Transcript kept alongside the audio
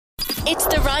It's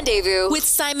The Rendezvous with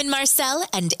Simon Marcel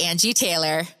and Angie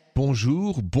Taylor.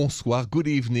 Bonjour, bonsoir, good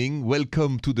evening.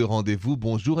 Welcome to The Rendezvous.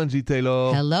 Bonjour, Angie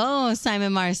Taylor. Hello,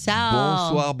 Simon Marcel.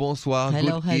 Bonsoir, bonsoir,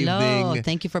 Hello, good evening.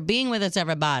 Thank you for being with us,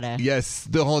 everybody. Yes,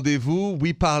 The Rendezvous.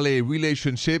 We parle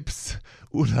relationships,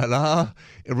 ooh la la,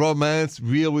 romance,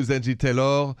 real with Angie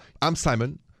Taylor. I'm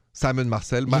Simon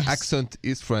Marcel. My accent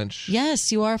is French. Yes,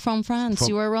 you are from France.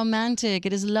 You are romantic.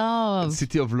 It is love.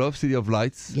 City of love, city of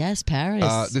lights. Yes, Paris.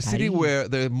 The city where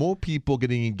there are more people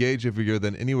getting engaged every year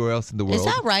than anywhere else in the world. Is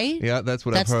that right? Yeah, that's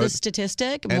what I've heard. That's the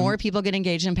statistic. More people get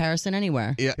engaged in Paris than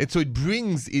anywhere. Yeah, and so it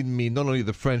brings in me not only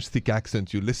the French thick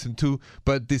accent you listen to,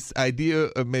 but this idea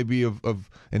of maybe of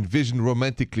envision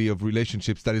romantically of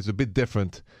relationships that is a bit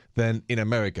different than in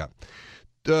America.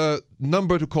 The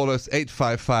number to call us,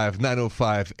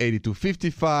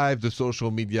 855-905-8255. The social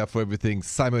media for everything,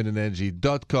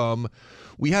 simonandangie.com.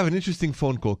 We have an interesting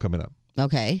phone call coming up.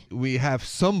 Okay. We have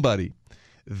somebody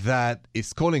that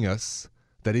is calling us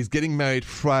that is getting married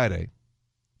Friday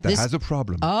that has a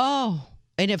problem. Oh,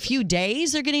 in a few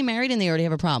days they're getting married and they already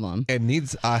have a problem. And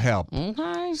needs our help.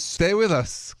 Okay. Stay with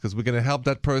us because we're going to help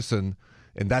that person.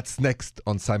 And that's next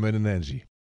on Simon and Angie.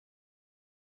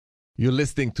 You're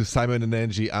listening to Simon and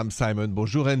Angie. I'm Simon.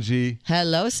 Bonjour, Angie.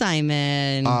 Hello,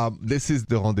 Simon. This is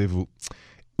The Rendezvous.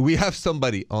 We have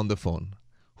somebody on the phone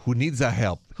who needs our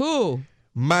help. Who?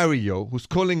 Mario, who's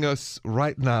calling us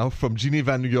right now from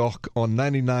Geneva, New York on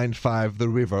 99.5 The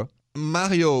River.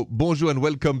 Mario, bonjour and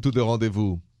welcome to The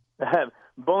Rendezvous.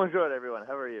 Bonjour, everyone.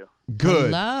 How are you?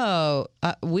 Good. Hello.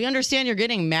 We understand you're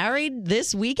getting married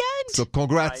this weekend? So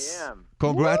congrats. I am.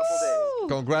 Congrats. Woo!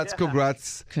 Congrats,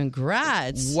 congrats.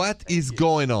 Congrats. What is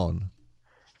going on?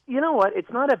 You know what?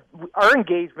 Our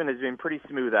engagement has been pretty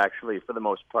smooth, actually, for the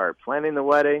most part. Planning the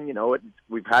wedding,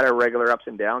 we've had our regular ups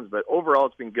and downs, but overall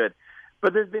it's been good.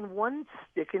 But there's been one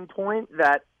sticking point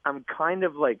that I'm kind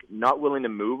of like not willing to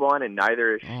move on, and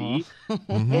neither is she.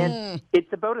 And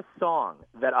it's about a song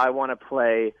that I want to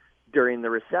play during the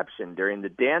reception, during the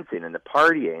dancing and the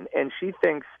partying. And she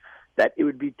thinks that it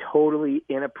would be totally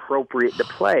inappropriate to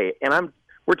play. And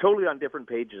we're totally on different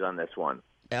pages on this one.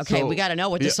 Okay, So, we got to know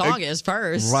what the song is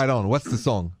first. Right on. What's the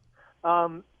song?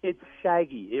 It's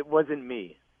Shaggy. It wasn't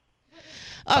me.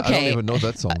 Okay. I don't even know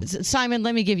that song. Simon,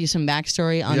 let me give you some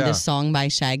backstory on this song by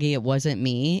Shaggy, It Wasn't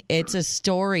Me. It's a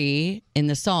story in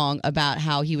the song about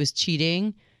how he was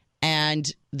cheating,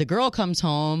 and the girl comes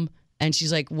home, and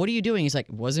she's like, what are you doing? He's like,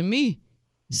 it wasn't me.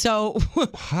 So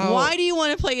why do you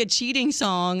want to play a cheating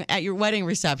song at your wedding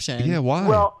reception? Yeah, why?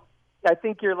 Well, I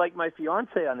think you're like my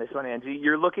fiance on this one, Angie.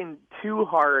 You're looking too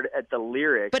hard at the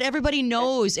lyrics. But everybody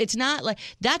knows it's not like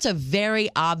that's a very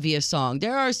obvious song.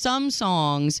 There are some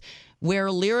songs where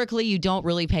lyrically you don't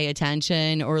really pay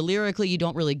attention or lyrically you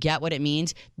don't really get what it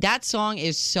means. That song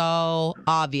is so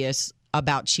obvious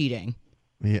about cheating.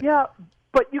 Yeah,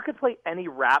 but you could play any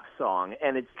rap song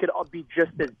and it could all be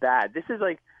just as bad. This is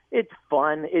like, it's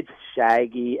fun, it's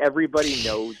Shaggy. Everybody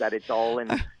knows that it's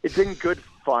in good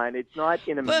fun. It's not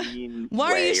in a mean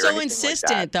Why way are you or so anything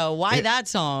insistent, like that. though? Why that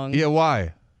song? Yeah,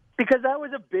 why? Because that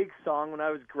was a big song when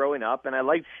I was growing up, and I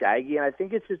liked Shaggy, and I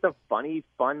think it's just a funny,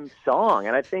 fun song,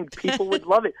 and I think people would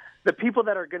love it. The people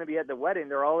that are going to be at the wedding,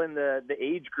 they're all in the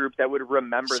age group that would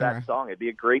remember that song. It'd be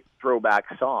a great throwback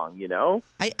song, you know?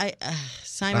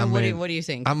 Simon, what do you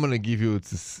think? I'm going to give you a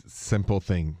simple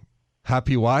thing.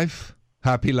 Happy wife,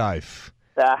 happy life.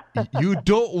 You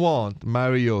don't want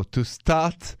Mario to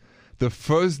start the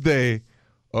first day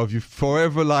of your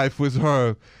forever life with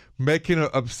her, making her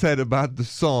upset about the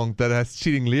song that has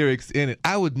cheating lyrics in it.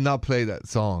 I would not play that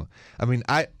song. I mean,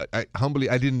 I humbly,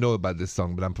 I didn't know about this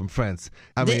song, but I'm from France.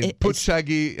 I mean, put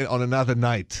Shaggy on another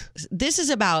night. This is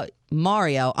about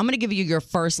Mario. I'm going to give you your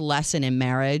first lesson in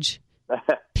marriage.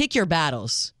 Pick your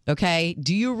battles, okay?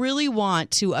 Do you really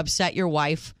want to upset your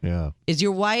wife? Yeah. Is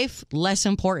your wife less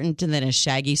important than a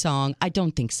Shaggy song? I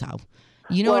don't think so.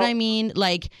 You know what I mean?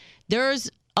 Like,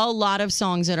 there's a lot of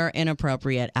songs that are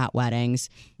inappropriate at weddings.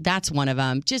 That's one of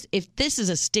them. Just if this is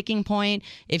a sticking point,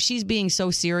 if she's being so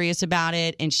serious about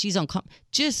it and she's uncomfortable,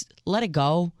 just let it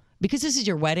go because this is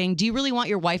your wedding. Do you really want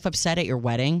your wife upset at your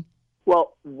wedding?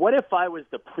 Well, what if I was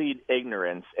to plead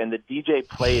ignorance and the DJ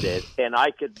played it and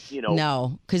I could,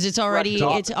 No, because it's already.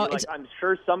 I'm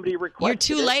sure somebody requested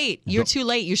You're too late. You're too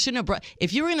late. You shouldn't have brought.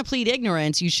 If you were going to plead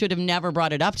ignorance, you should have never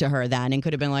brought it up to her then, and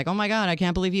could have been like, "Oh my God, I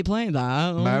can't believe you played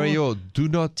that." Mario, do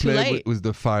not play with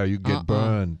the fire. You get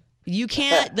burned. You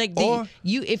can't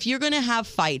if you're going to have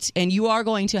fights, and you are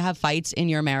going to have fights in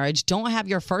your marriage. Don't have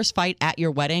your first fight at your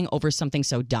wedding over something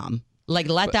so dumb. Like,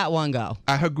 let that one go.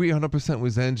 I agree 100%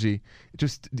 with Angie.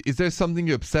 Just, is there something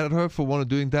you upset at her for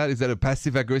doing that? Is that a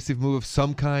passive-aggressive move of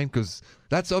some kind? Because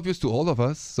that's obvious to all of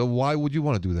us. So why would you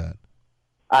want to do that?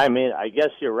 I mean, I guess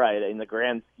you're right. In the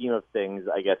grand scheme of things,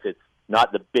 I guess it's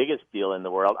not the biggest deal in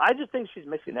the world. I just think she's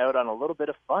missing out on a little bit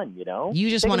of fun, you know? You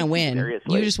just want to win.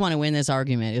 Seriously. You just want to win this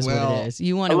argument is what it is.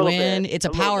 You want to win. It's a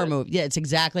power move. Yeah, it's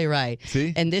exactly right.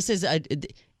 See? And this is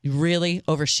really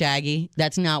over Shaggy.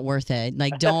 That's not worth it.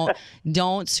 Like,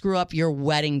 don't screw up your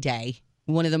wedding day.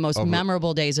 One of the most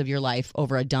memorable days of your life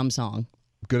over a dumb song.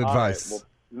 Good advice. Right, well,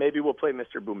 maybe we'll play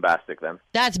Mr. Boombastic then.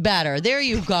 That's better. There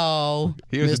you go.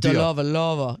 Here's Mr.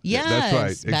 Lover. Yes. That's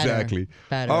right. Better. Exactly.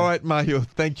 Better. All right, Mario.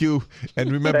 Thank you.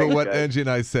 And remember Thanks, what guys. Angie and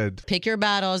I said. Pick your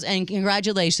battles and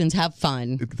congratulations. Have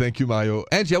fun. Thank you, Mario.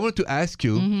 Angie, I wanted to ask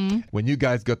you, when you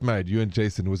guys got married, you and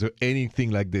Jason, was there anything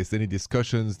like this? Any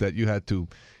discussions that you had to,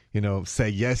 say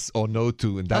yes or no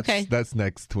to? And that's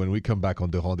next when we come back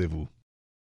on The Rendezvous.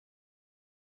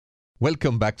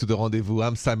 Welcome back to The Rendezvous.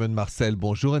 I'm Simon Marcel.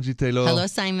 Bonjour, Angie Taylor. Hello,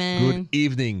 Simon. Good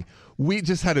evening. We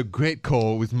just had a great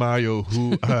call with Mario,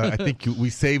 who I think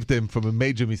we saved him from a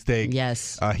major mistake.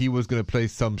 Yes. He was going to play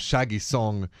some Shaggy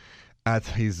song at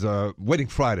his wedding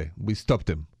Friday. We stopped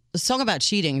him. A song about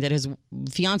cheating that his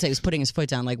fiance was putting his foot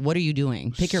down. Like, what are you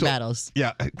doing? Pick your battles.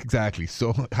 Yeah, exactly.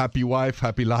 So happy wife,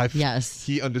 happy life. Yes.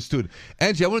 He understood.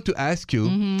 Angie, I wanted to ask you,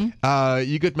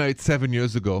 you got married 7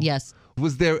 years ago. Yes.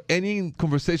 Was there any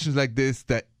conversations like this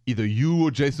that either you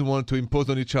or Jason wanted to impose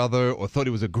on each other or thought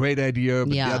it was a great idea,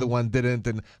 but the other one didn't?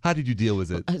 And how did you deal with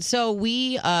it? So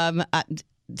we,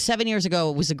 7 years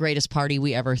ago, it was the greatest party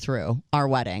we ever threw, our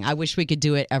wedding. I wish we could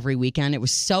do it every weekend. It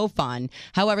was so fun.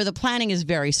 However, the planning is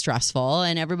very stressful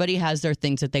and everybody has their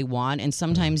things that they want. And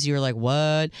sometimes you're like,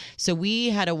 what? So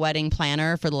we had a wedding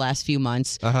planner for the last few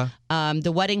months.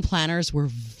 The wedding planners were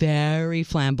very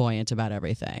flamboyant about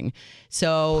everything.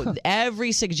 So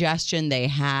every suggestion they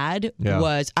had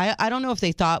was, I don't know if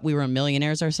they thought we were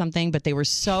millionaires or something, but they were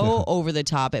so over the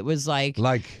top. It was like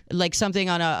something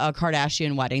on a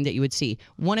Kardashian wedding that you would see.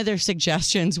 One of their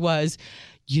suggestions was,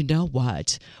 you know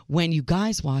what? When you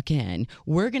guys walk in,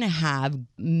 we're going to have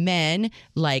men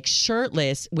like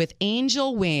shirtless with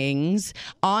angel wings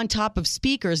on top of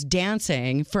speakers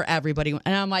dancing for everybody.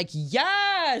 And I'm like,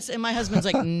 yes. And my husband's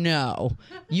like, no,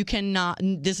 you cannot.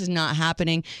 This is not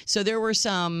happening. So there were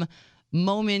some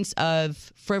moments of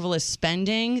frivolous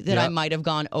spending that I might have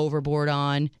gone overboard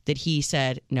on that he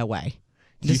said, no way.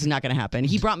 This is not going to happen.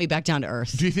 He brought me back down to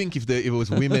earth. Do you think if it was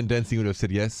women dancing, you would have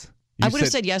said yes? I would have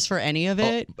said yes for any of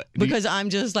it because I'm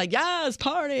just like, yes,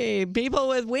 party, people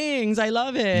with wings. I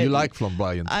love it. You like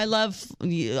flamboyant. I love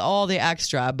all the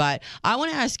extra. But I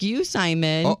want to ask you,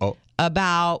 Simon,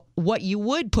 about what you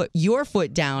would put your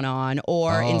foot down on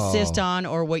or insist on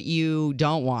or what you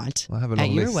don't want at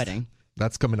your wedding.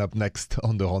 That's coming up next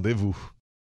on The Rendezvous.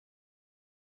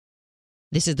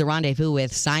 This is The Rendezvous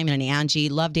with Simon and Angie.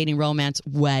 Love, dating, romance,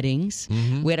 weddings.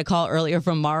 We had a call earlier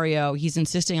from Mario. He's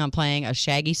insisting on playing a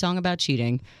Shaggy song about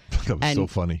cheating. That was so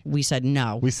funny. We said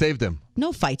no. We saved him.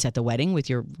 No fights at the wedding with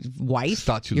your wife.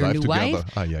 Start your new life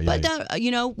wife.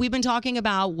 But, we've been talking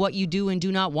about what you do and do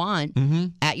not want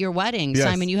at your wedding. Yes.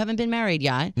 Simon, you haven't been married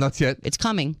yet. Not yet. It's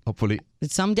coming. Hopefully.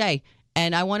 It's someday.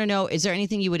 And I want to know, is there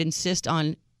anything you would insist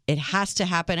on? It has to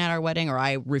happen at our wedding, or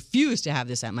I refuse to have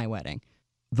this at my wedding.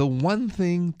 The one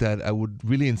thing that I would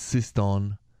really insist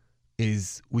on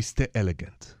is we stay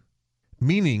elegant.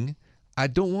 Meaning, I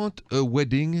don't want a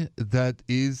wedding that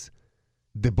is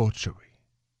debauchery.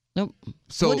 No.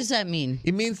 So what does that mean?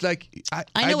 It means like...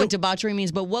 I know what debauchery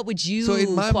means, but what would you So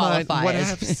in my mind, what as? I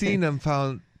have seen and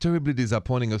found terribly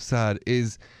disappointing or sad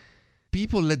is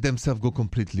people let themselves go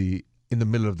completely in the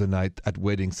middle of the night at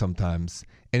weddings sometimes,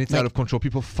 and it's out of control.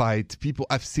 People fight.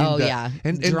 I've seen that. Oh yeah,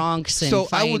 and drunks and so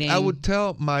fighting. I would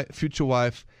tell my future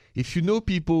wife, if you know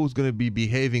people who's going to be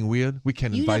behaving weird, we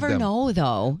can invite them. You never know,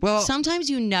 though. Well, sometimes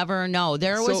you never know.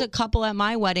 There was a couple at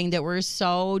my wedding that were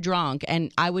so drunk,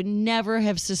 and I would never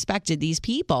have suspected these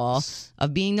people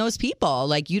of being those people.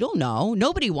 Like, you don't know.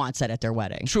 Nobody wants that at their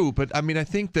wedding. True, but I mean, I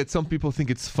think that some people think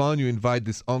it's fun. You invite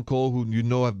this uncle who you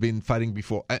know have been fighting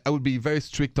before. I would be very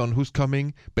strict on who's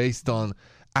coming based on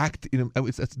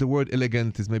the word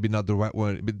elegant is maybe not the right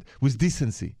word, but with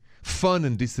decency. Fun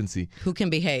and decency. Who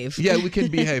can behave? Yeah, we can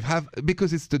behave.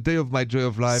 Because it's the day of my joy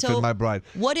of life and my bride.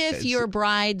 What if your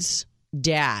bride's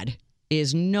dad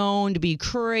is known to be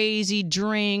crazy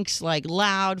drinks, like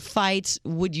loud fights?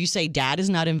 Would you say dad is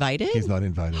not invited? He's not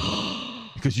invited.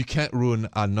 Because you can't ruin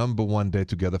our number one day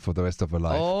together for the rest of our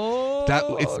life.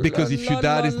 Oh, it's because if your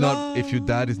dad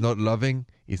is not loving,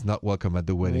 is not welcome at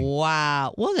the wedding.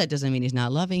 Wow. Well, that doesn't mean he's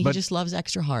not loving. He just loves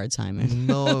extra hard, Simon.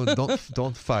 No,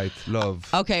 don't fight. Love.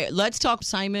 Okay, let's talk,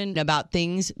 Simon, about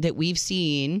things that we've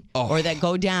seen or that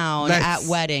go down at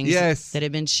weddings that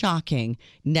have been shocking.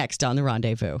 Next on The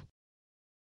Rendezvous.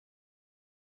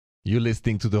 You're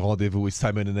listening to The Rendezvous with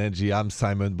Simon and Angie. I'm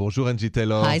Simon. Bonjour, Angie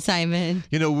Taylor. Hi, Simon.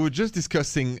 You know, we were just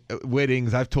discussing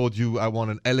weddings. I've told you I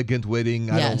want an elegant wedding.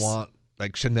 Yes. I don't want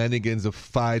like shenanigans of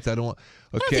fights. I don't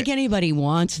think anybody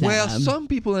wants that. Well, some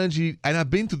people, Angie, and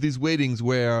I've been to these weddings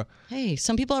where... Hey,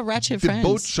 some people are wretched friends.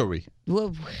 Debauchery.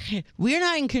 Well, we're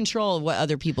not in control of what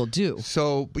other people do.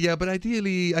 So, yeah, but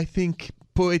ideally, I think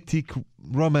poetic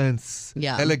romance,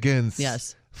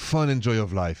 elegance, fun and joy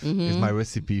of life is my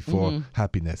recipe for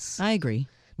happiness. I agree.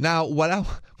 Now,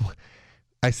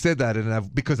 I said that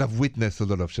because I've witnessed a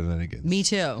lot of shenanigans. Me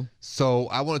too. So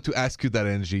I wanted to ask you that,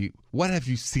 Angie. What have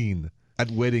you seen at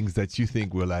weddings that you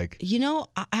think were like... You know,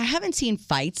 I haven't seen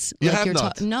fights. You have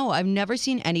not? No, I've never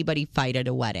seen anybody fight at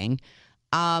a wedding.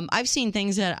 I've seen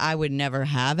things that I would never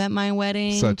have at my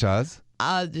wedding. Such as?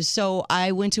 So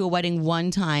I went to a wedding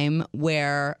one time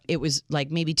where it was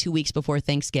like maybe 2 weeks before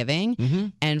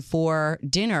Thanksgiving. And for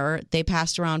dinner, they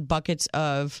passed around buckets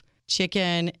of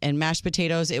chicken and mashed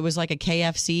potatoes. It was like a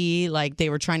KFC, like they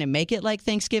were trying to make it like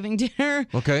Thanksgiving dinner.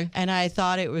 Okay. And I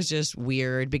thought it was just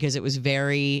weird because it was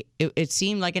it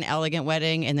seemed like an elegant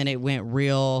wedding and then it went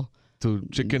real... To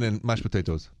chicken and mashed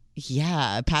potatoes.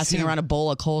 Yeah, passing around a bowl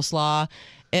of coleslaw.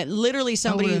 It literally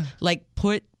somebody like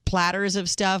put platters of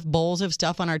stuff, bowls of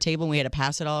stuff on our table, and we had to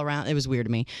pass it all around. It was weird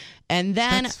to me. And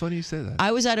then that's funny you say that.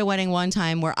 I was at a wedding one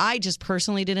time where I just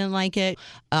personally didn't like it.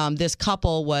 This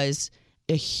couple was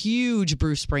a huge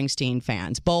Bruce Springsteen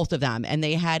fans, both of them, and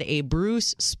they had a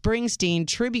Bruce Springsteen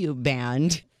tribute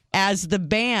band as the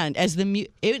band,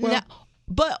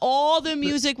 but all the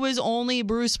music was only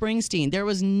Bruce Springsteen. There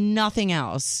was nothing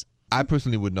else. I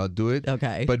personally would not do it.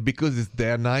 Okay. But because it's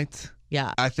their night,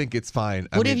 I think it's fine.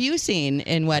 What have you seen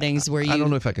in weddings where you... I don't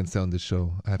know if I can say on this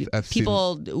show. I've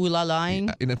people seen,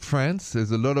 ooh-la-laing? In France,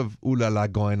 there's a lot of ooh-la-la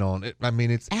going on.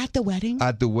 It's... At the wedding?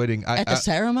 At the wedding. At the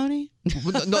ceremony?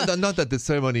 Not at the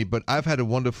ceremony, but I've had a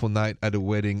wonderful night at a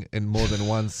wedding and more than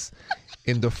once.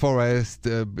 In the forest,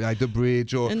 by the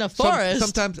bridge, or in the forest.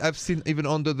 Sometimes I've seen even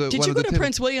under the. Did you go to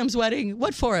Prince William's wedding?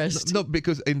 What forest? No,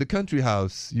 because in the country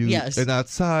house, and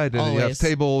outside, and you have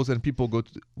tables, and people go.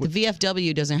 The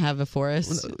VFW doesn't have a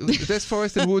forest. There's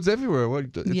forests and woods everywhere.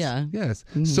 Yes.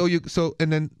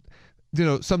 And then,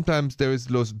 sometimes there is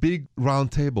those big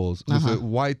round tables with a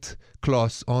white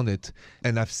cloth on it,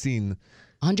 and I've seen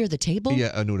under the table.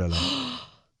 Yeah, an ooh-la-la.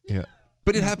 Yeah.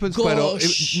 But it happens quite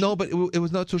often. But it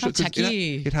was not so sure.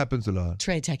 It happens a lot.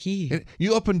 Très tacky.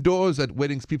 You open doors at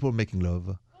weddings, people are making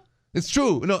love. It's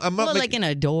true. No, I'm not. Like in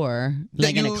a door,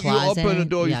 like in a closet. You open a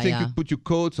door, you think you put your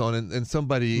coats on, and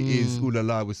somebody is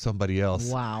ooh-la-la with somebody else.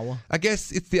 Wow. I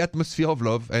guess it's the atmosphere of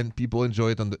love, and people enjoy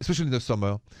it, especially in the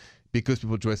summer, because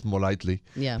people dress more lightly.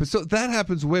 Yeah. But so that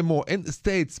happens way more. In the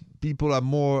States, people are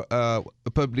more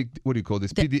public, what do you call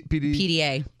this?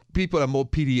 PDA. People are more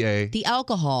PDA. The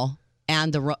alcohol.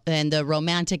 And the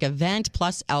romantic event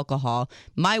plus alcohol.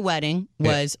 My wedding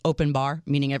was open bar,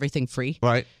 meaning everything free.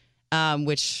 Right.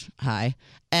 But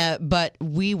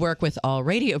we work with all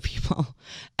radio people.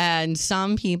 And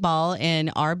some people in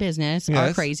our business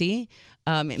are crazy,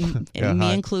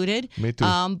 me included. Me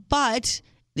too. But,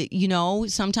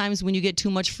 sometimes when you get too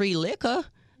much free liquor,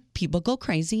 people go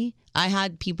crazy. I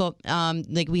had people,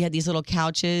 we had these little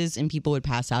couches and people would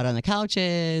pass out on the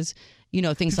couches.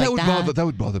 Things like that. That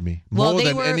would bother me more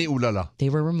than any ooh-la-la. They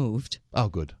were removed. Oh,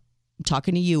 good. I'm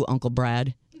talking to you, Uncle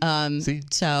Brad. See?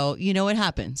 So, it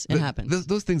happens. It happens.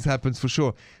 Those things happen for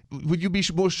sure. Would you be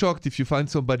more shocked if you find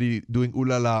somebody doing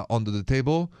ooh-la-la under the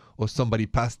table or somebody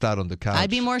passed out on the couch? I'd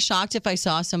be more shocked if I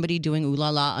saw somebody doing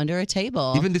ooh-la-la under a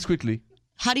table. Even discreetly?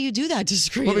 How do you do that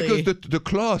discreetly? Well, because the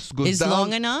cloth goes down. Is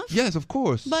long enough? Yes, of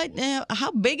course. But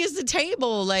how big is the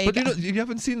table? But you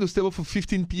haven't seen those tables for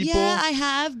 15 people? Yeah, I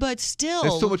have, but still.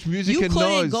 There's so much music and noise. You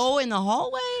couldn't noise. go in the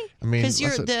hallway? Because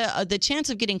the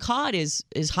chance of getting caught is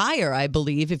higher, I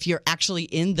believe, if you're actually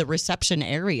in the reception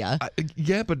area.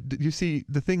 Yeah, but you see,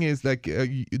 the thing is,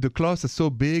 the cloth is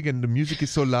so big and the music is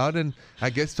so loud, and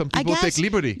I guess some people take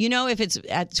liberty. If it's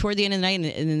toward the end of the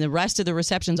night and the rest of the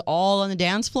reception's all on the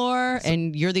dance floor,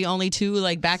 and you're the only two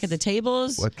back at the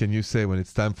tables. What can you say when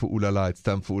it's time for ooh-la-la? It's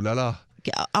time for ooh-la-la.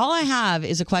 All I have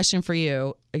is a question for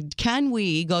you. Can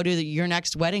we go to your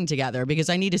next wedding together? Because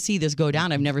I need to see this go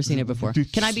down. I've never seen it before.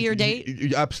 Can I be your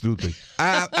date? Absolutely.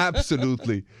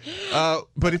 Absolutely.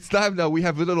 But it's time now. We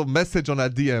have a little message on our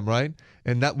DM, right?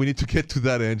 And that we need to get to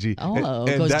that, Angie. Oh,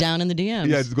 it goes down in the DMs.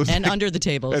 Yeah, it goes and under the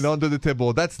tables. And under the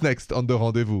table. That's next on the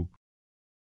Rendezvous.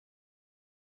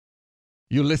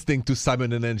 You're listening to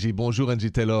Simon and Angie. Bonjour, Angie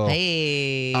Taylor.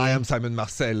 Hey. I am Simon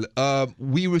Marcel.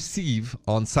 We receive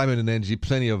on Simon and Angie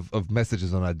plenty of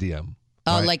messages on our DM.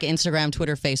 Oh, right? like Instagram,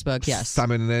 Twitter, Facebook, yes.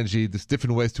 Simon and Angie, there's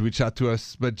different ways to reach out to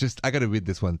us, but I got to read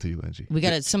this one to you, Angie.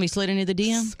 Somebody slid into the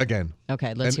DM? Again.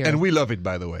 Okay, let's hear it. And we love it,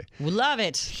 by the way. We love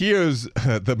it. Here's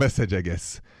the message, I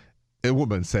guess. A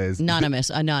woman says... Anonymous,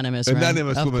 right?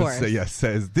 Anonymous of woman course.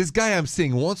 says, this guy I'm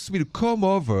seeing wants me to come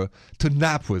over to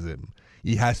nap with him.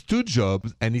 He has 2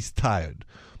 jobs and he's tired,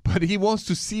 but he wants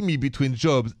to see me between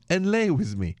jobs and lay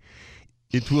with me.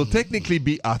 It will technically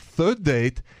be our 3rd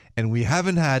date and we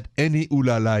haven't had any ooh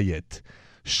la la yet.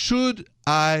 Should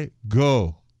I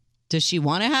go? Does she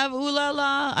want to have ooh la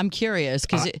la? I'm curious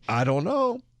because I don't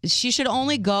know. She should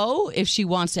only go if she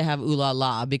wants to have ooh la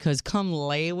la, because come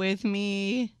lay with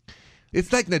me.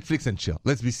 It's like Netflix and chill.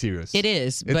 Let's be serious. It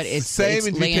is, but it's lay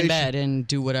in bed and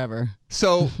do whatever.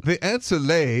 So the answer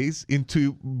lays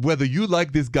into whether you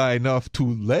like this guy enough to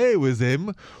lay with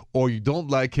him or you don't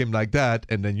like him like that,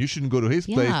 and then you shouldn't go to his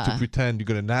place to pretend you're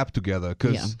going to nap together.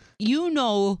 Because you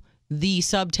know the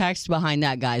subtext behind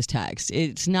that guy's text.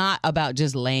 It's not about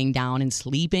just laying down and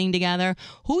sleeping together.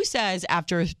 Who says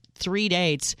after 3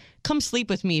 dates, come sleep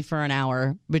with me for an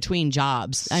hour between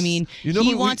jobs? I mean,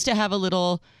 he wants to have a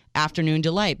little afternoon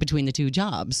delight between the 2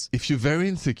 jobs. If you're very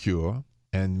insecure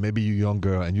and maybe you're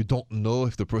younger and you don't know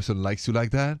if the person likes you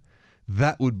like that,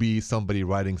 that would be somebody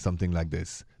writing something like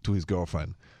this to his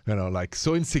girlfriend. You know, like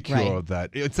so insecure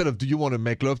that instead of do you want to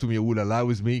make love to me or ooh la la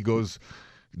with me, he goes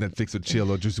Netflix or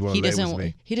chill or just want to lay with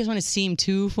me. He doesn't want to seem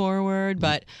too forward,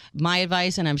 but my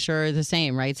advice, and I'm sure the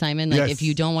same, right, Simon? Like if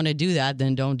you don't want to do that,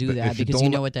 then don't do that, because you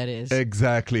know what that is.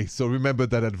 Exactly. So remember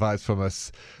that advice from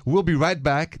us. We'll be right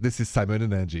back. This is Simon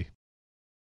and Angie.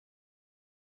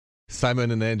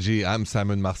 Simon and Angie, I'm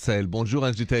Simon Marcel. Bonjour,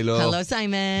 Angie Taylor. Hello,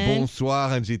 Simon. Bonsoir,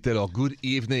 Angie Taylor. Good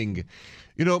evening.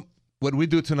 You know, what we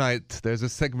do tonight, there's a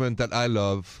segment that I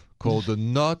love called the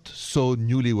Not So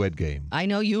Newlywed Game. I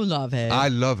know you love it. I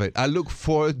love it. I look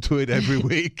forward to it every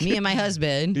week. Me and my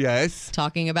husband. Yes.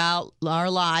 Talking about our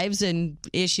lives and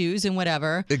issues and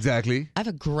whatever. Exactly. I have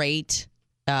a great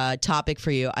topic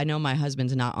for you. I know my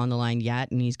husband's not on the line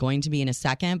yet, and he's going to be in a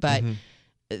second, but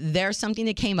there's something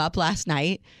that came up last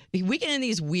night. We get in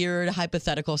these weird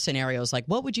hypothetical scenarios, like,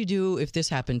 what would you do if this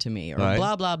happened to me? Or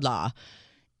blah, blah, blah.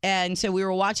 And so we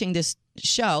were watching this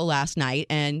show last night,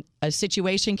 and a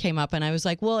situation came up, and I was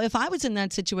like, well, if I was in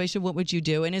that situation, what would you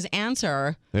do? And his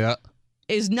answer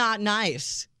is not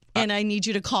nice, and I need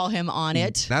you to call him on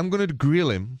it. I'm going to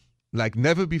grill him like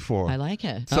never before. I like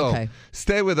it. So okay.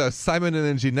 Stay with us. Simon and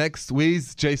Angie next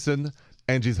with Jason,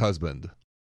 Angie's husband.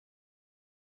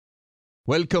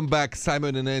 Welcome back,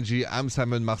 Simon and Angie. I'm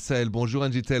Simon Marcel. Bonjour,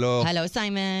 Angie Taylor. Hello,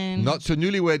 Simon. Not so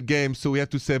newlywed game, so we have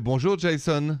to say bonjour,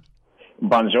 Jason.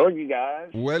 Bonjour, you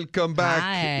guys. Welcome back,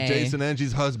 Hi. Jason,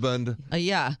 Angie's husband.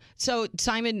 Yeah. So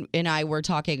Simon and I were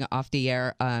talking off the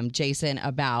air, Jason,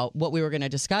 about what we were going to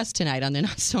discuss tonight on the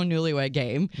Not So Newlywed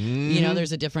Game. You know,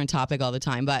 there's a different topic all the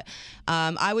time. But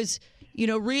I was,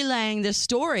 relaying this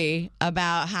story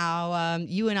about how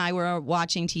you and I were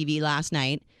watching TV last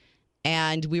night,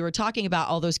 and we were talking about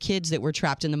all those kids that were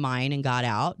trapped in the mine and got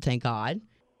out. Thank God.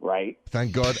 Right.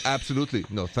 Thank God. Absolutely.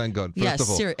 No, thank God. First of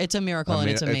all, it's a miracle and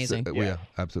it's amazing. Yeah,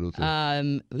 absolutely.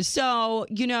 So,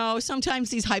 sometimes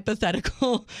these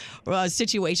hypothetical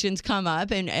situations come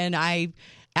up, and I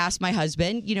asked my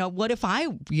husband, what if I,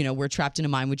 were trapped in a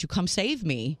mine? Would you come save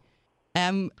me?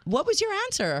 What was your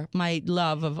answer, my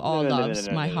love of all loves,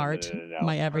 my heart,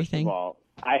 my everything? First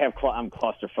of all, I'm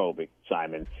claustrophobic,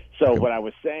 Simon. So what I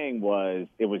was saying was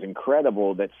it was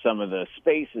incredible that some of the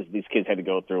spaces these kids had to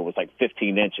go through was like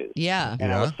 15 inches. Yeah.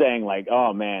 And I was saying, like,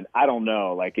 oh, man, I don't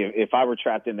know. Like, if I were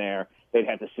trapped in there, they'd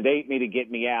have to sedate me to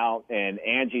get me out. And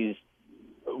Angie's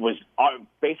was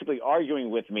basically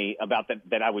arguing with me about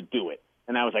that I would do it.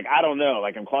 And I was like, I don't know.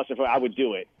 Like, I'm claustrophobic. I would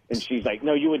do it. And she's like,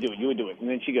 no, you would do it. You would do it. And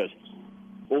then she goes,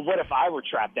 well, what if I were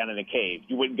trapped down in a cave?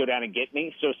 You wouldn't go down and get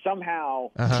me? So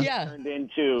somehow it turned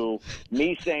into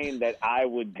me saying that I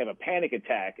would have a panic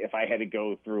attack if I had to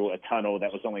go through a tunnel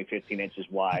that was only 15 inches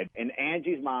wide. In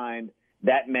Angie's mind,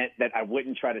 that meant that I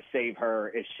wouldn't try to save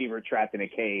her if she were trapped in a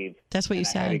cave. That's what you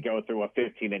said. I had to go through a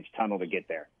 15-inch tunnel to get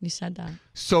there. You said that.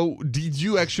 So did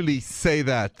you actually say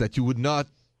that you would not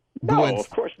go No, and... of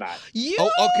course not. You?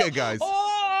 Oh, okay, guys.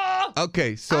 Oh!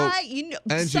 Okay, so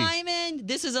Angie. Simon,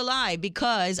 this is a lie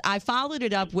because I followed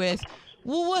it up with,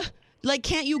 well, like,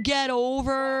 can't you get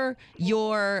over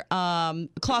your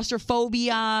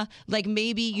claustrophobia? Like,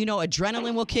 maybe,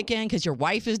 adrenaline will kick in because your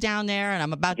wife is down there and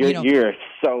I'm about to, You're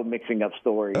so mixing up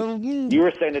stories. Mm. You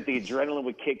were saying that the adrenaline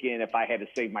would kick in if I had to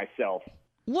save myself,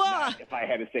 What? not if I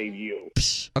had to save you.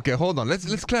 Okay, hold on.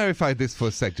 Let's clarify this for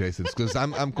a sec, Jason, because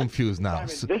I'm confused now.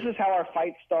 Simon, this is how our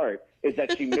fights start, is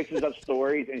that she mixes up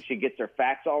stories and she gets her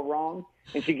facts all wrong.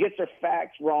 And she gets her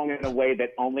facts wrong in a way that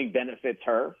only benefits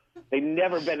her. They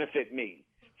never benefit me.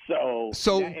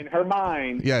 So in her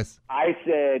mind, yes, I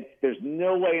said, there's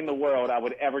no way in the world I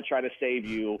would ever try to save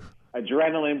you.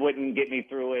 Adrenaline wouldn't get me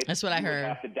through it. That's what I You would heard.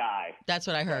 have to die. That's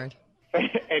what I heard.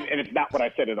 and it's not what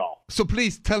I said at all. So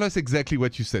please tell us exactly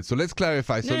what you said. So let's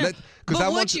clarify. So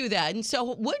But would you then?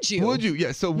 So would you? Would you?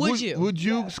 Yeah. So Would you? Would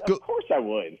you? Yes, of course I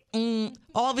would.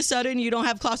 All of a sudden, you don't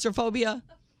have claustrophobia?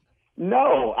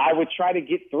 No, I would try to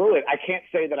get through it. I can't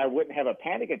say that I wouldn't have a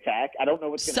panic attack. I don't know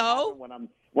what's going to happen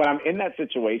when I'm in that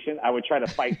situation. I would try to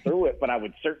fight through it, but I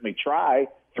would certainly try.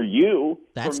 For you,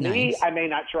 That's for me, nice. I may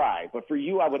not try, but for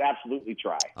you, I would absolutely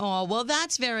try. Oh, well,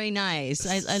 that's very nice.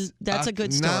 That's a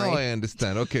good story. Now I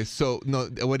understand. Okay, so no,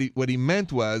 what he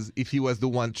meant was if he was the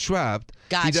one trapped,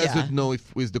 he Gotcha. doesn't know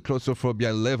if with the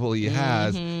claustrophobia level he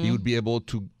has, he would be able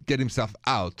to get himself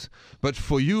out. But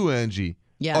for you, Angie,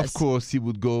 Yes. of course he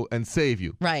would go and save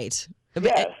you. Right.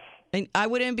 Yes. And I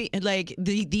wouldn't be like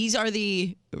these are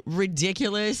the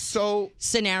ridiculous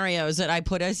scenarios that I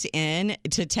put us in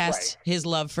to test his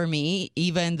love for me,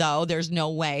 even though there's no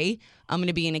way I'm going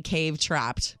to be in a cave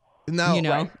trapped.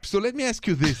 Now, so let me ask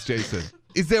you this, Jason.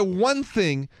 Is there one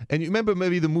thing, and you remember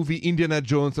maybe the movie Indiana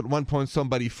Jones, at one point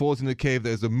somebody falls in a cave,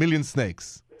 there's a million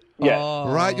snakes. Yes.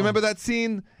 Right? You remember that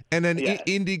scene? And then Yes.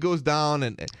 Indy goes down.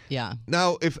 And Yeah.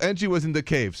 Now, if Angie was in the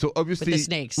cave, so obviously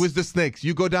With the snakes,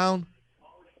 you go down?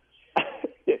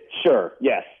 Sure.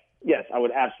 Yes. Yes, I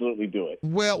would absolutely do it.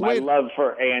 Well, my love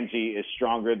for Angie is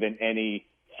stronger than any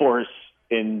force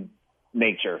in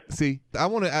nature. See, I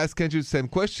want to ask Angie the same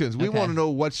questions. We want to know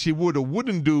what she would or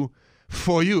wouldn't do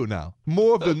for you now.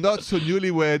 More of the Not So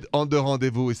Newlywed on the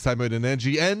Rendezvous with Simon and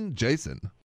Angie and Jason.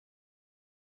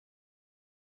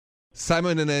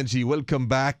 Simon and Angie, welcome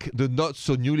back. The Not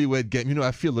So Newlywed game.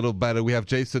 I feel a little better. We have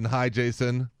Jason. Hi,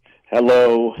 Jason.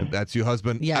 Hello. And that's your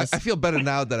husband. Yes. I feel better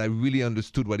now that I really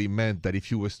understood what he meant, that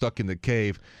if you were stuck in the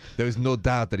cave, there is no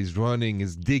doubt that he's running,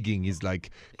 he's digging, he's like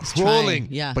crawling,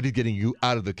 but he's getting you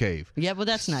out of the cave. Yeah, well,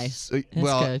 that's nice. That's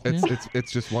well, good.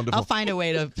 it's just wonderful. I'll find a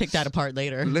way to pick that apart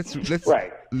later. Let's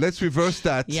reverse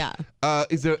that. Yeah.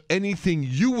 Is there anything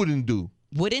you wouldn't do?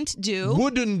 Wouldn't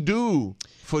do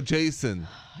for Jason?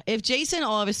 If Jason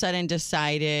all of a sudden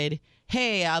decided,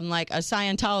 hey, I'm like a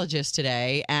Scientologist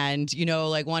today and,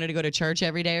 wanted to go to church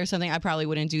every day or something, I probably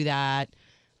wouldn't do that.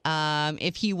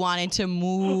 If he wanted to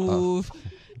move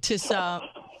to some...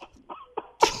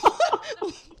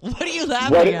 What are you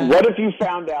laughing at? What if you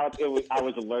found out I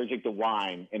was allergic to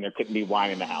wine and there couldn't be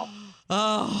wine in the house?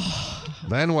 Oh.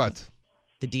 Then what?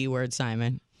 The D word,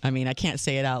 Simon. I mean, I can't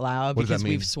say it out loud What does that because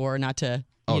mean? we've swore not to...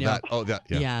 Yeah.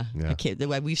 I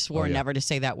can't, we've sworn never to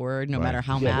say that word, no Right. matter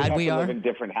how we mad have we to are. live in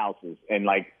different houses and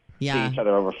see Yeah. each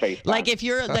other over FaceTime. Like if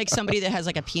you're like somebody that has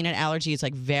like a peanut allergy, it's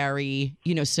like very,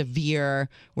 severe,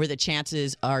 where the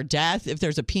chances are death if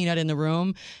there's a peanut in the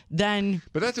room, then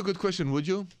But that's a good question. Would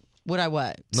you? would I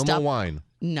what? No more wine.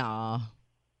 No.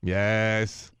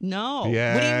 Yes. No.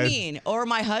 Yes. What do you mean? Or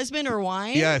my husband or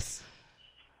wine? Yes.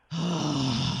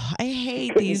 I hate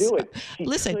Couldn't these. do it. She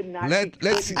Listen, could not-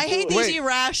 let's. I hate these Wait, I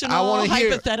irrational, wanna hear-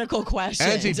 hypothetical questions.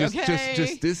 Angie, just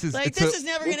okay? this is like it's this a- is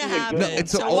never going to this is a happen. good- No,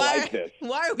 it's a- so I why, like this.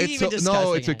 why are we even discussing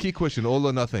no, it's a it? key question. All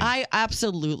or nothing. I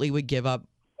absolutely would give up.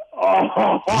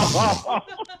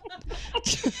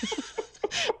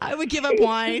 I would give up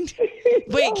wine.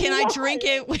 Wait, can I drink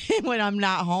it when I'm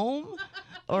not home?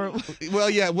 Or Well,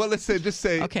 yeah. Well, let's just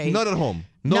say Okay. not at home.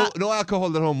 No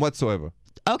alcohol at home whatsoever.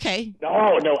 okay.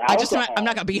 No alcohol. I'm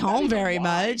not gonna be home very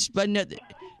much, but no,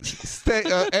 Stay,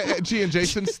 G and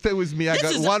Jason, stay with me. I This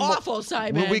got is one awful, more.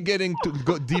 Simon. We're getting to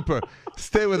go deeper.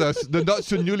 Stay with us. The Not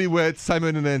So Newlywed,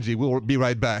 Simon and Angie. We'll be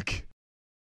right back.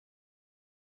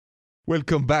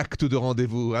 Welcome back to the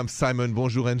Rendezvous. I'm Simon.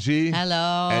 Bonjour, Angie.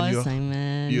 hello, And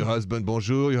Simon. Your husband,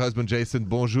 bonjour. Your husband, Jason,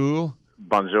 bonjour.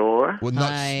 Bonjour. Well,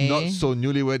 Hi. not so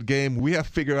newlywed game. We have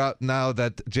figured out now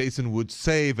that Jason would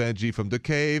save Angie from the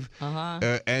cave.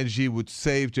 Uh-huh. Angie would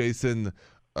save Jason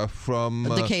from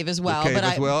the cave as well. The cave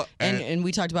as well. And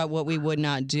we talked about what we would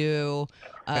not do.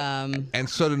 And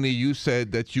suddenly you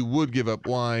said that you would give up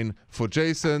wine for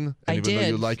Jason. And even though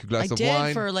you like a glass of wine. I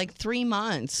did for like 3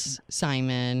 months,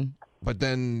 Simon. But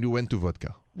then you went to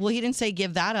vodka. Well, he didn't say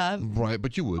give that up. Right,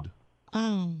 but you would.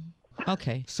 Oh,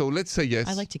 okay. So let's say yes.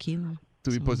 I like tequila. To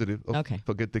be positive. Oh, okay.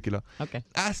 Forget tequila. Okay.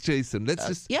 Ask Jason. Let's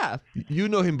just. Yeah. You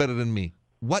know him better than me.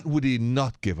 What would he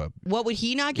not give up? What would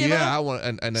he not give up? Yeah, I want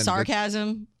and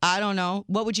sarcasm. I don't know.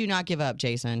 What would you not give up,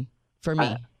 Jason? For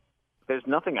me, there's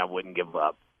nothing I wouldn't give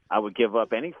up. I would give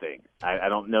up anything. I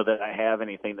don't know that I have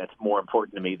anything that's more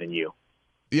important to me than you.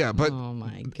 Yeah, but oh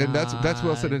my God. And that's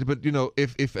well said. But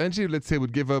if Angie, let's say,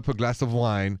 would give up a glass of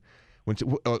wine, when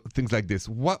things like this,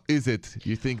 what is it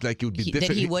you think like it would be different?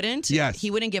 That he wouldn't. Yes,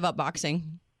 he wouldn't give up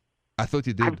boxing. I thought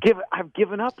you did. I've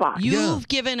given up boxing. You've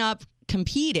given up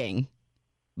competing,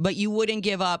 but you wouldn't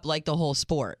give up like the whole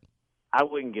sport. I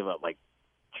wouldn't give up like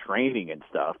training and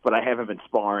stuff, but I haven't been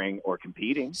sparring or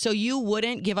competing. So you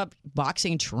wouldn't give up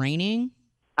boxing training?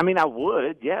 I mean, I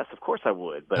would. Yes, of course I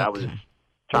would. But okay. I was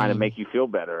trying to make you feel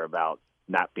better about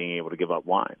not being able to give up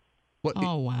wine.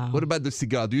 Wow. What about the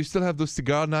cigar? Do you still have those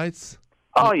cigar nights?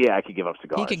 Oh yeah, I could give up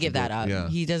cigars. He could give that up. Yeah.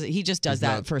 He just does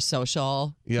that for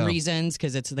social reasons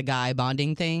because it's the guy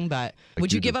bonding thing. But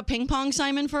would you give up ping pong,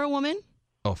 Simon, for a woman?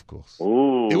 Of course.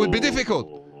 Ooh. It would be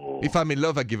difficult. If I'm in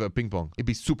love, I give up ping pong. It'd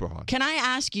be super hard. Can I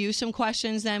ask you some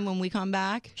questions then when we come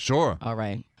back? Sure. All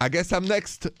right. I guess I'm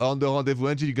next on the Rendezvous.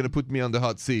 Angie, you're going to put me on the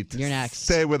hot seat. You're next.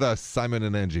 Stay with us, Simon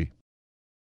and Angie.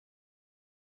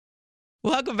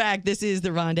 Welcome back. This is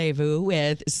The Rendezvous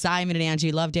with Simon and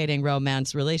Angie. Love, dating,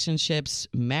 romance, relationships,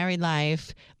 married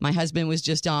life. My husband was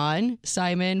just on,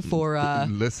 Simon, for...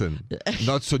 Listen,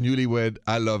 Not So Newlywed.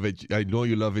 I love it. I know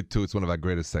you love it too. It's one of our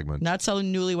greatest segments. Not So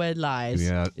Newlywed Lies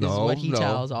is what he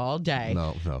tells all day.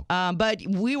 No. But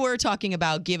we were talking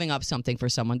about giving up something for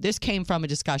someone. This came from a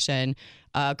discussion,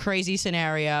 a crazy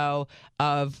scenario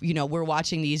of, we're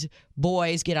watching these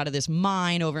boys get out of this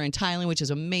mine over in Thailand, which is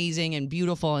amazing and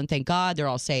beautiful, and thank God they're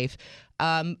all safe.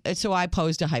 So I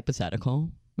posed a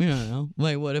hypothetical.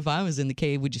 Like, what if I was in the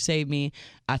cave? Would you save me?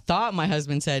 I thought my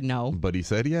husband said no. But he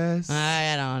said yes.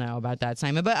 I don't know about that,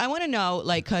 Simon. But I want to know,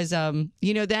 because,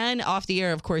 then off the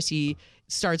air, of course, he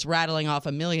starts rattling off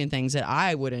a million things that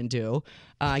I wouldn't do.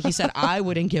 He said I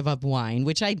wouldn't give up wine,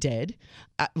 which I did,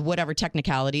 whatever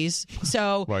technicalities.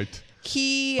 So right.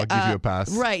 I'll give you a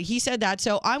pass. Right. He said that.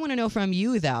 So I want to know from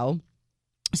you, though,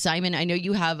 Simon, I know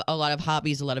you have a lot of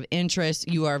hobbies, a lot of interests.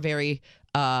 You are very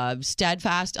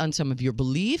steadfast on some of your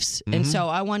beliefs. Mm-hmm. And so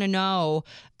I want to know,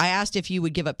 I asked if you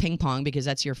would give up ping pong because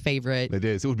that's your favorite. It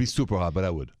is. It would be super hard, but I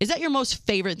would. Is that your most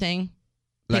favorite thing?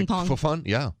 Ping pong? For fun?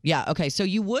 Yeah. Yeah. Okay. So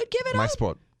you would give it up? My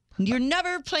sport. You're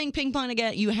never playing ping pong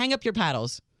again? You hang up your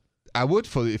paddles? I would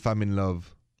if I'm in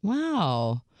love.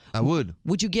 Wow. I would.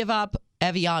 Would you give up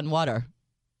Evian water?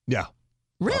 Yeah.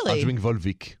 Really? I'll drink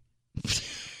Volvic.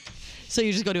 So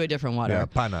you just go to a different water? Yeah,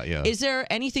 Pana, yeah. Is there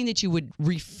anything that you would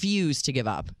refuse to give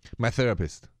up? My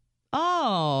therapist.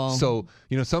 Oh. So,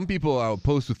 some people are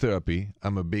opposed to therapy.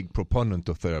 I'm a big proponent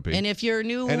of therapy. And if your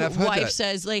new wife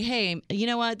says, like, hey, you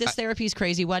know what? This therapy is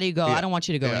crazy. Why do you go? I don't want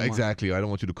you to go anymore. Exactly. I don't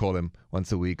want you to call them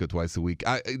once a week or twice a week.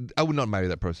 I would not marry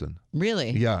that person.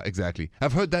 Really? Yeah, exactly.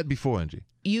 I've heard that before, Angie.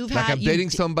 I'm dating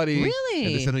somebody. Really?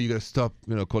 And they say, no, you got to stop,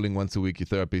 calling once a week your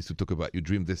therapist to talk about your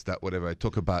dream, this, that, whatever. I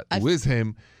talk about with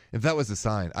him. And that was a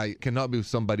sign. I cannot be with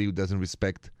somebody who doesn't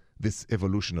respect this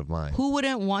evolution of mine. Who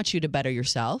wouldn't want you to better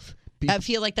yourself? I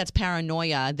feel like that's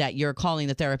paranoia that you're calling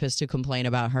the therapist to complain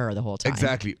about her the whole time.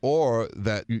 Exactly. Or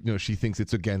that, she thinks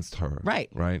it's against her. Right.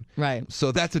 Right.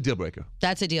 So that's a deal breaker.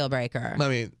 That's a deal breaker. I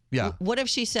mean, yeah. What if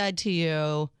she said to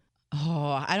you,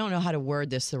 I don't know how to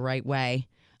word this the right way.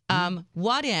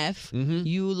 What if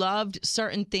you loved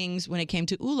certain things when it came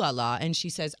to ooh la la, and she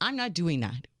says, I'm not doing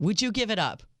that. Would you give it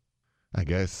up? I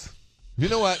guess. You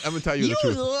know what? I'm going to tell you the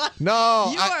truth.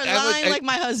 No. You are lying like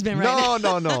my husband right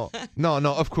now.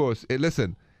 No, of course.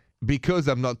 Listen, because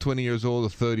I'm not 20 years old or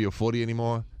 30 or 40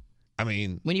 anymore, I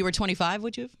mean... When you were 25,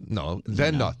 would you? No,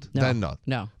 then not.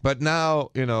 No. But now,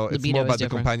 it's more about the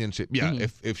companionship. Yeah,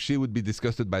 Mm-hmm. if she would be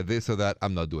disgusted by this or that,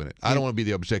 I'm not doing it. I don't want to be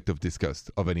the object of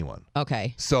disgust of anyone.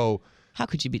 Okay. So... How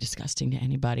could you be disgusting to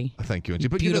anybody? Thank you, Angie.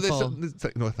 But beautiful.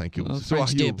 No, thank you. Oh, so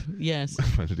French are you. dip. Yes.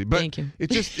 French dip. But thank you. It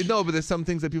just but there's some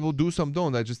things that people do, some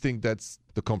don't. I just think that's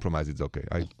the compromise. It's okay.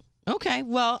 Okay.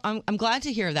 Well, I'm glad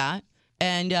to hear that.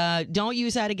 And don't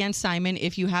use that against Simon.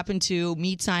 If you happen to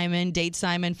meet Simon, date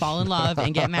Simon, fall in love,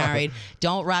 and get married,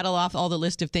 don't rattle off all the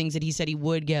list of things that he said he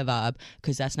would give up,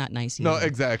 because that's not nice either. No,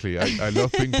 exactly. I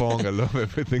love ping pong. I love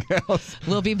everything else.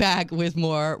 We'll be back with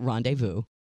more Rendezvous.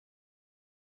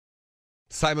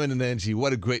 Simon and Angie,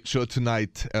 what a great show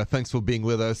tonight. Thanks for being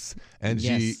with us.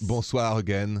 Angie, bonsoir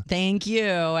again. Thank you,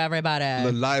 everybody.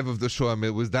 The live of the show, I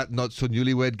mean, was that not so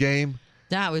newlywed game?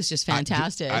 That was just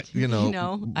fantastic. I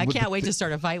can't wait to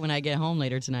start a fight when I get home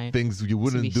later tonight. Things you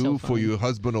wouldn't do for your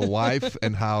husband or wife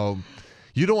and how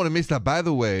you don't want to miss that. By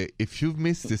the way, if you've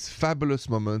missed this fabulous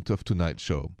moment of tonight's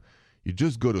show, you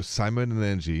just go to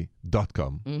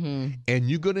simonandangie.com and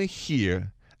you're going to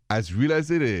hear, as real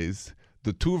as it is,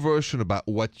 the two versions about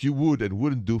what you would and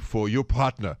wouldn't do for your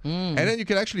partner. And then you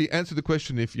can actually answer the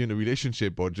question if you're in a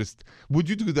relationship or just, would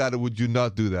you do that or would you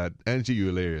not do that? Angie, you're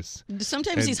hilarious.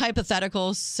 Sometimes these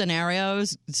hypothetical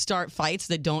scenarios start fights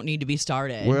that don't need to be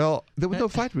started. Well, there was no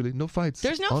fight really, no fights.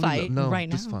 There's no fight right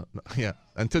now. Yeah,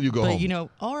 until you go home. But,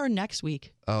 or next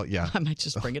week. Oh, yeah. I might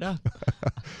just bring it up.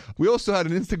 We also had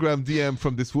an Instagram DM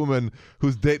from this woman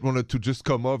whose date wanted to just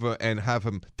come over and have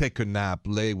him take a nap,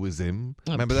 lay with him.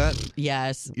 Remember that?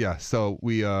 Yes. Yeah, so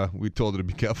we told her to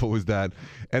be careful with that.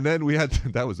 And then we had,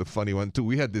 that was a funny one too,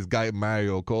 we had this guy,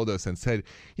 Mario, called us and said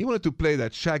he wanted to play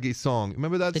that Shaggy song.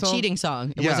 Remember that song? The cheating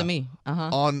song. It wasn't me.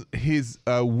 On his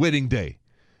wedding day.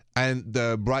 And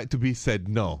the bride-to-be said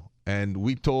no. And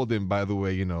we told him, by the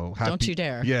way, happy, don't you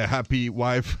dare. Yeah, happy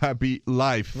wife, happy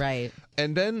life. Right.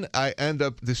 And then I end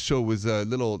up this show with a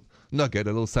little nugget,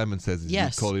 a little Simon Says, as you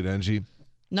call it, Angie.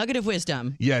 Nugget of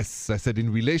wisdom. Yes, I said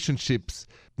in relationships,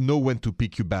 know when to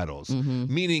pick your battles.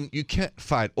 Meaning you can't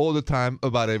fight all the time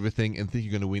about everything and think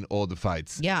you're going to win all the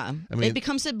fights. Yeah. I mean, it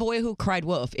becomes the boy who cried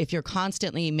wolf. If you're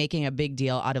constantly making a big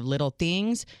deal out of little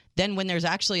things, then when there's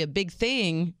actually a big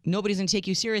thing, nobody's going to take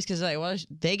you serious because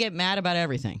they get mad about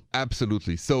everything.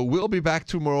 Absolutely. So we'll be back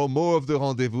tomorrow. More of the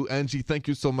Rendezvous. Angie, thank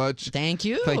you so much. Thank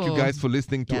you. Thank you guys for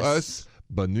listening to us.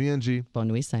 Bonne nuit, Angie. Bonne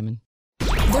nuit, Simon.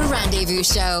 The Rendezvous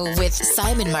Show with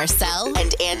Simon Marcel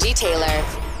and Angie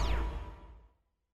Taylor.